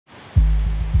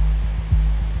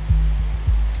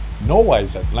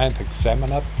Norway's Atlantic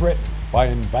salmon are threatened by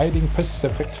invading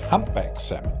Pacific humpback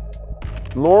salmon.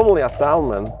 Normally a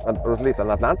salmon, or at least an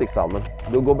Atlantic salmon,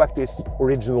 will go back to its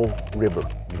original river,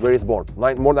 where it's born.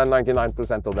 More than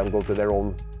 99% of them go to their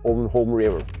own home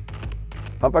river.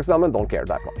 Humpback salmon don't care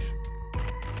that much.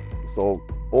 So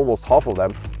almost half of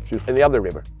them choose any other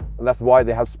river. And that's why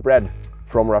they have spread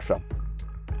from Russia.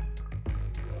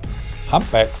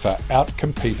 Humpbacks are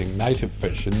out-competing native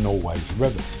fish in Norway's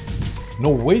rivers.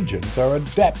 Norwegians are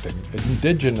adapting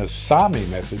indigenous Sami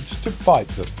methods to fight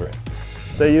the threat.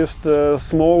 They used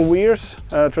small weirs,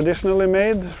 traditionally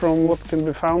made from what can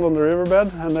be found on the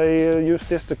riverbed, and they used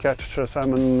this to catch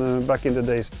salmon back in the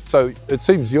days. So it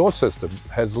seems your system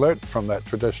has learnt from that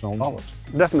traditional knowledge.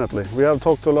 Definitely. We have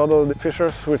talked to a lot of the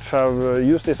fishers which have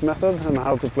used this method and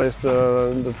how to place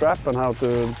the trap and how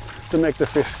to make the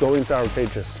fish go into our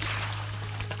cages.